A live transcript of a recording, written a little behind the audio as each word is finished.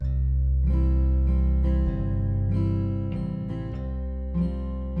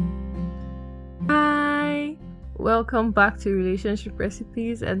welcome back to Relationship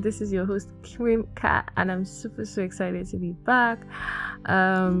Recipes, and this is your host Kim Kat, and I'm so excited to be back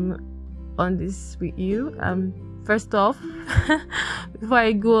on this with you. First off, before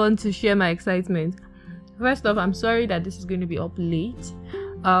I go on to share my excitement, I'm sorry that this is going to be up late.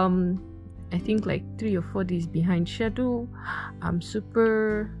 I think like 3 or 4 days behind schedule. I'm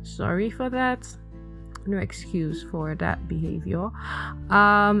super sorry for that. No excuse for that behavior.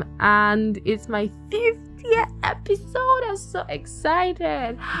 And it's my 50th episode. I'm so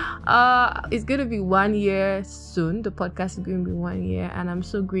excited. It's gonna be 1 year soon. The podcast is gonna be 1 year, and I'm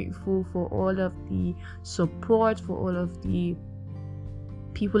so grateful for all of the support, for all of the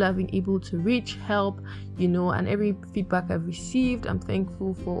people I've been able to reach, help, and every feedback I've received. I'm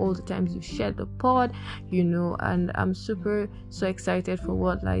thankful for all the times you've shared the pod, and I'm so excited for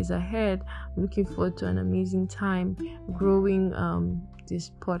what lies ahead. I'm looking forward to an amazing time growing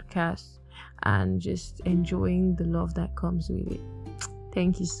this podcast and just enjoying the love that comes with it.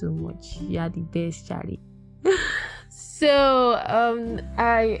 Thank you so much. You are the best, Charlie. So, on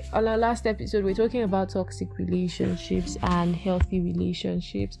our last episode, we're talking about toxic relationships and healthy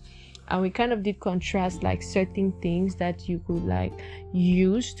relationships, and we kind of did contrast like certain things that you could like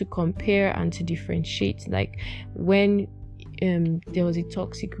use to compare and to differentiate. Like when there was a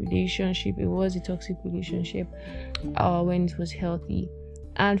toxic relationship, it was a toxic relationship, when it was healthy.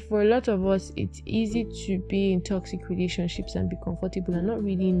 And for a lot of us, it's easy to be in toxic relationships and be comfortable and not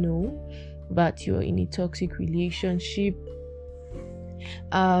really know that you're in a toxic relationship,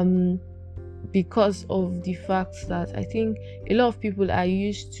 because of the fact that I think a lot of people are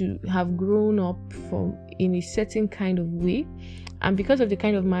used to have grown up in a certain kind of way, and because of the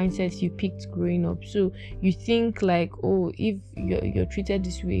kind of mindset you picked growing up, so you think like, oh, if you're treated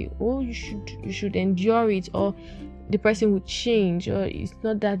this way, oh, you should endure it, or the person would change, or it's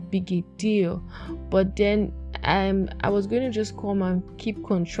not that big a deal. But then I was going to just come and keep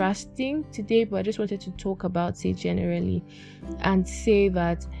contrasting today, but I just wanted to talk about it generally and say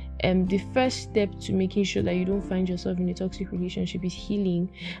that the first step to making sure that you don't find yourself in a toxic relationship is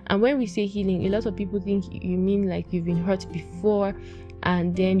healing. And when we say healing, a lot of people think you mean like you've been hurt before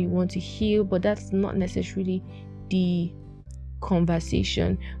and then you want to heal, but that's not necessarily the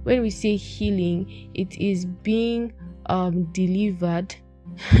conversation. When we say healing, it is being delivered.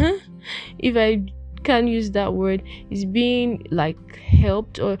 If I can use that word, is being like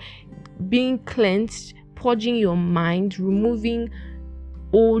helped or being cleansed, purging your mind, removing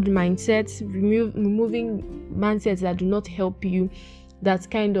old mindsets, removing mindsets that do not help you, that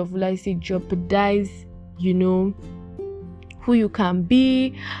kind of, like, say, jeopardize who you can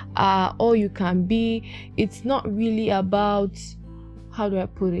be, or you can be. It's not really about, how do I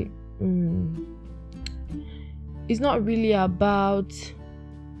put it, it's not really about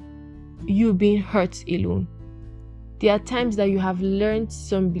you being hurt alone. There are times that you have learned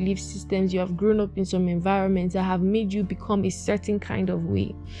some belief systems, you have grown up in some environments that have made you become a certain kind of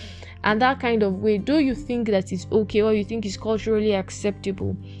way. And that kind of way, though you think that it's okay or you think it's culturally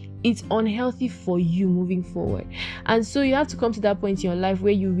acceptable, it's unhealthy for you moving forward. And so you have to come to that point in your life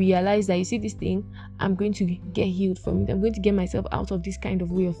where you realize that, you see this thing, I'm going to get healed from it. I'm going to get myself out of this kind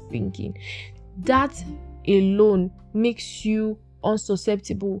of way of thinking. That alone makes you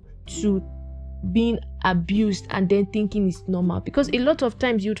unsusceptible to being abused and then thinking it's normal. Because a lot of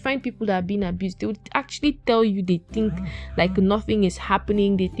times you'd find people that are being abused, they would actually tell you they think like nothing is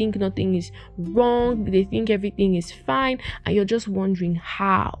happening, they think nothing is wrong, they think everything is fine, and you're just wondering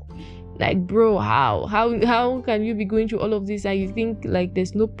how. Like, bro, how can you be going through all of this and you think like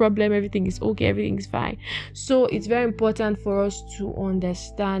there's no problem, everything is okay, everything is fine? So it's very important for us to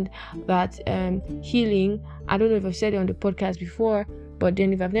understand that healing, I don't know if I've said it on the podcast before, but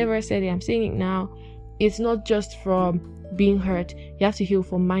then if I've never said it, I'm saying it now. It's not just from being hurt. You have to heal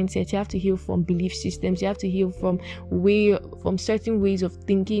from mindset. You have to heal from belief systems. You have to heal from certain ways of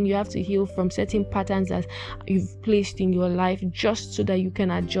thinking. You have to heal from certain patterns that you've placed in your life, just so that you can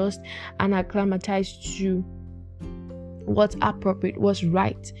adjust and acclimatize to what's appropriate, what's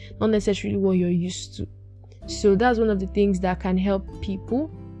right, not necessarily what you're used to. So that's one of the things that can help people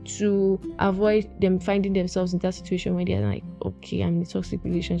to avoid them finding themselves in that situation where they're like, okay, I'm in a toxic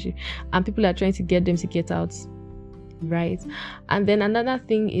relationship, and people are trying to get them to get out, right? And then another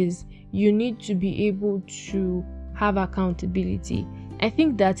thing is you need to be able to have accountability. I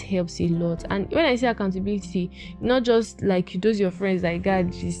think that helps a lot. And when I say accountability, not just like those your friends like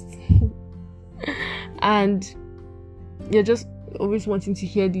that just and you're just always wanting to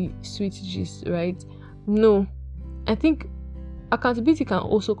hear the sweet gist, right? No, I think accountability can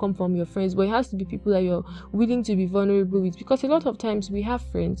also come from your friends, but it has to be people that you're willing to be vulnerable with, because a lot of times we have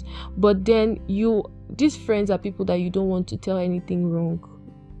friends, but then these friends are people that you don't want to tell anything wrong.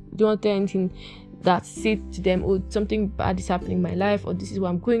 You don't want to tell anything that say to them, oh, something bad is happening in my life, or this is what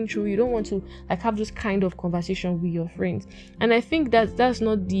I'm going through. You don't want to have this kind of conversation with your friends. And I think that's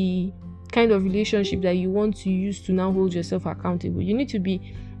not the kind of relationship that you want to use to now hold yourself accountable. You need to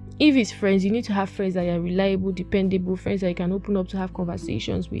be, if it's friends, you need to have friends that are reliable, dependable, friends that you can open up to have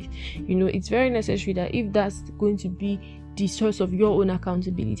conversations with. It's very necessary that if that's going to be the source of your own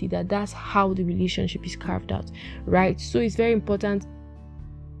accountability, that's how the relationship is carved out, right? So it's very important,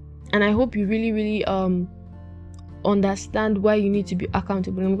 and I hope you really, really understand why you need to be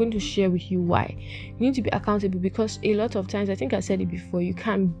accountable. I'm going to share with you why you need to be accountable, because a lot of times, I think I said it before, you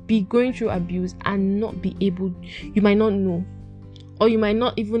can be going through abuse and not be able, you might not know, or you might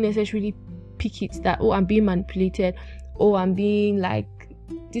not even necessarily pick it that, oh, I'm being manipulated, or I'm being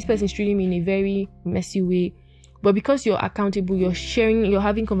this person is treating me in a very messy way. But because you're accountable, you're sharing, you're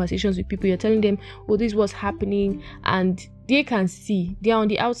having conversations with people, you're telling them, oh, this is what's happening, and they can see, they are on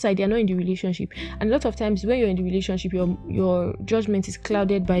the outside, they are not in the relationship. And a lot of times when you're in the relationship, your judgment is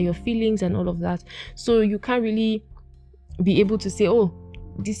clouded by your feelings and all of that. So you can't really be able to say, oh,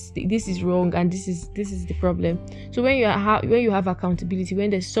 this is wrong and this is the problem. So when you have accountability, when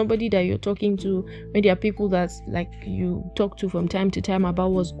there's somebody that you're talking to, when there are people that you talk to from time to time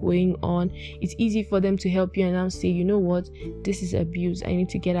about what's going on, it's easy for them to help you and now say, you know what, this is abuse, I need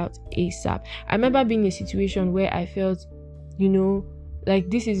to get out ASAP. I remember being in a situation where I felt,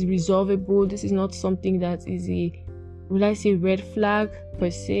 this is resolvable, this is not something that is a red flag per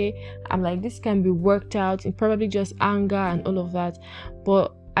se. I'm like, this can be worked out. It's probably just anger and all of that.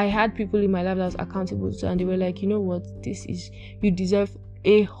 But I had people in my life that I was accountable to, and they were like, you know what, you deserve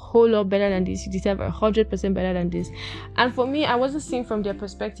a whole lot better than this. You deserve 100% better than this. And for me, I wasn't seeing from their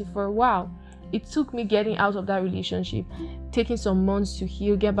perspective for a while. It took me getting out of that relationship, taking some months to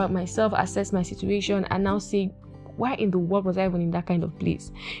heal, get back myself, assess my situation, and now say, why in the world was I even in that kind of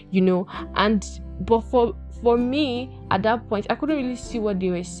place? But for me, at that point, I couldn't really see what they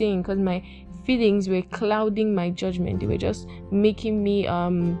were saying, because my feelings were clouding my judgment. They were just making me,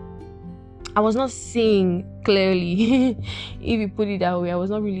 I was not seeing clearly. If you put it that way, I was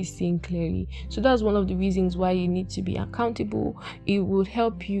not really seeing clearly. So that's one of the reasons why you need to be accountable. It would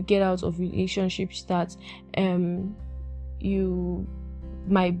help you get out of relationships that you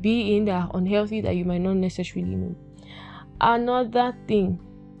might be in, that are unhealthy, that you might not necessarily know. Another thing,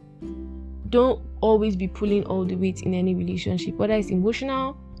 don't always be pulling all the weight in any relationship, whether it's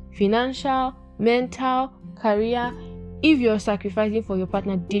emotional, financial, mental, career. If you're sacrificing for your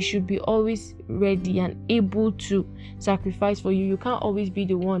partner, they should be always ready and able to sacrifice for you. You can't always be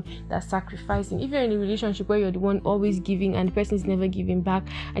the one that's sacrificing. If you're in a relationship where you're the one always giving and the person is never giving back,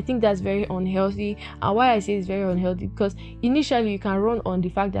 I think that's very unhealthy. And why I say it's very unhealthy, because initially you can run on the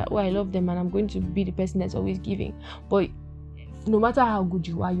fact that, oh, I love them and I'm going to be the person that's always giving. But no matter how good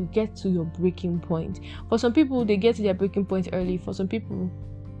you are, you get to your breaking point. For some people, they get to their breaking point early. For some people,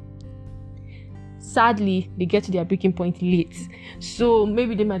 sadly, they get to their breaking point late. So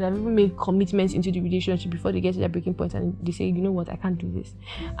maybe they might have even made commitments into the relationship before they get to their breaking point, and they say, you know what, I can't do this,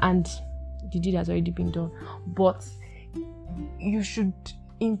 and the deed has already been done. But you should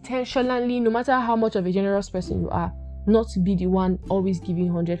intentionally, no matter how much of a generous person you are, not to be the one always giving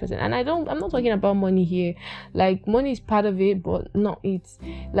 100%. And I'm not talking about money here. Money is part of it, but not it's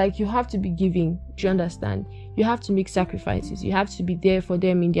you have to be giving. Do you understand? You have to make sacrifices. You have to be there for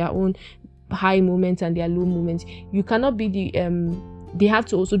them in their own high moments and their low moments. You cannot be they have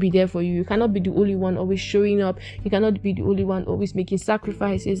to also be there for you. You cannot be the only one always showing up. You cannot be the only one always making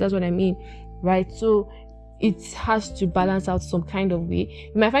sacrifices. That's what I mean, right? So it has to balance out some kind of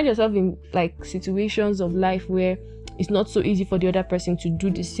way. You might find yourself in situations of life where it's not so easy for the other person to do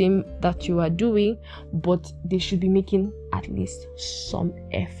the same that you are doing, but they should be making at least some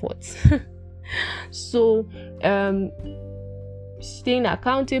efforts. So staying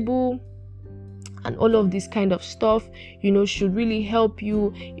accountable and all of this kind of stuff, should really help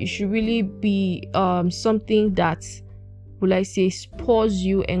you. It should really be something that, spurs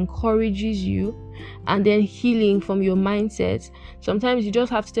you, encourages you, and then healing from your mindset. Sometimes you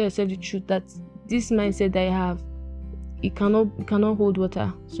just have to tell yourself the truth that this mindset that you have, it cannot hold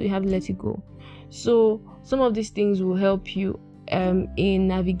water, so you have to let it go. So some of these things will help you in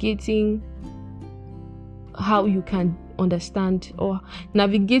navigating how you can understand, or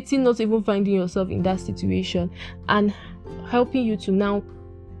navigating not even finding yourself in that situation, and helping you to now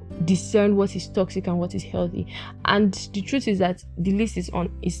discern what is toxic and what is healthy. And the truth is that the list is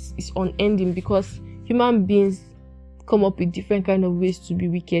unending, because human beings come up with different kind of ways to be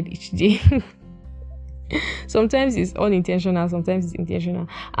wicked each day. Sometimes it's unintentional, sometimes it's intentional.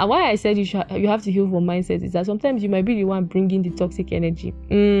 And why I said you have to heal from mindset is that sometimes you might be the one bringing the toxic energy.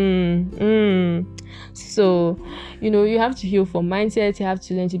 So, you have to heal from mindset. You have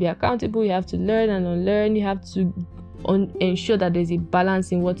to learn to be accountable. You have to learn and unlearn. You have to ensure that there's a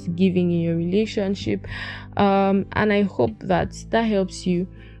balance in what's giving in your relationship. And I hope that helps you,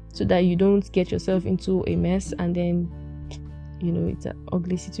 so that you don't get yourself into a mess and then it's an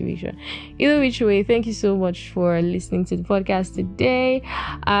ugly situation. Either which way, thank you so much for listening to the podcast today.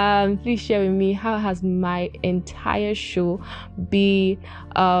 Please share with me, how has my entire show been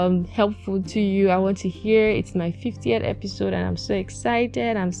helpful to you? I want to hear. It's my 50th episode and I'm so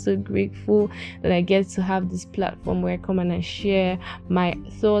excited. I'm so grateful that I get to have this platform where I come and I share my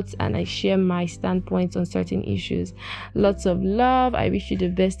thoughts and I share my standpoints on certain issues. Lots of love. I wish you the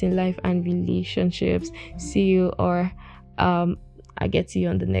best in life and relationships. See you, or I get to you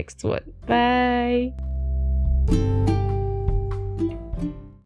on the next one. Bye.